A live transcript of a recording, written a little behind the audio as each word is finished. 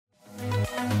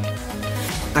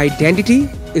Identity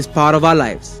is part of our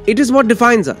lives. It is what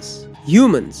defines us.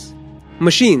 Humans,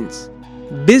 machines,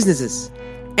 businesses,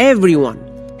 everyone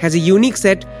has a unique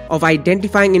set of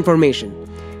identifying information.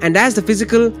 And as the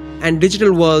physical and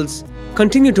digital worlds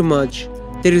continue to merge,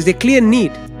 there is a clear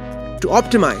need to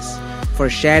optimize for a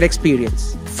shared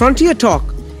experience. Frontier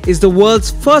Talk is the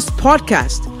world's first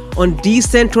podcast on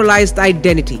decentralized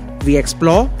identity. We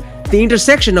explore the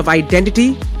intersection of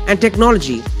identity and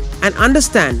technology and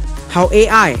understand how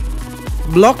AI,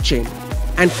 blockchain,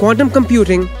 and quantum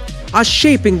computing are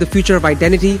shaping the future of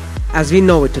identity as we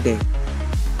know it today.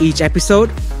 Each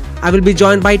episode, I will be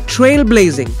joined by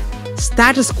trailblazing,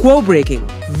 status quo breaking,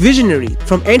 visionary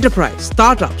from enterprise,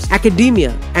 startups,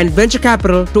 academia, and venture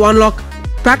capital to unlock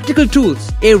practical tools,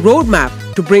 a roadmap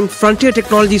to bring frontier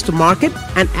technologies to market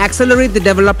and accelerate the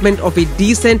development of a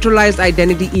decentralized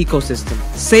identity ecosystem.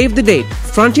 Save the date.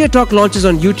 Frontier Talk launches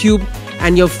on YouTube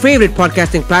and your favorite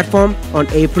podcasting platform on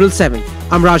April 7th.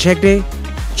 I'm Raj Hegde.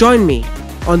 Join me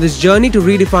on this journey to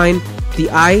redefine the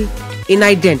I in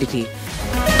identity.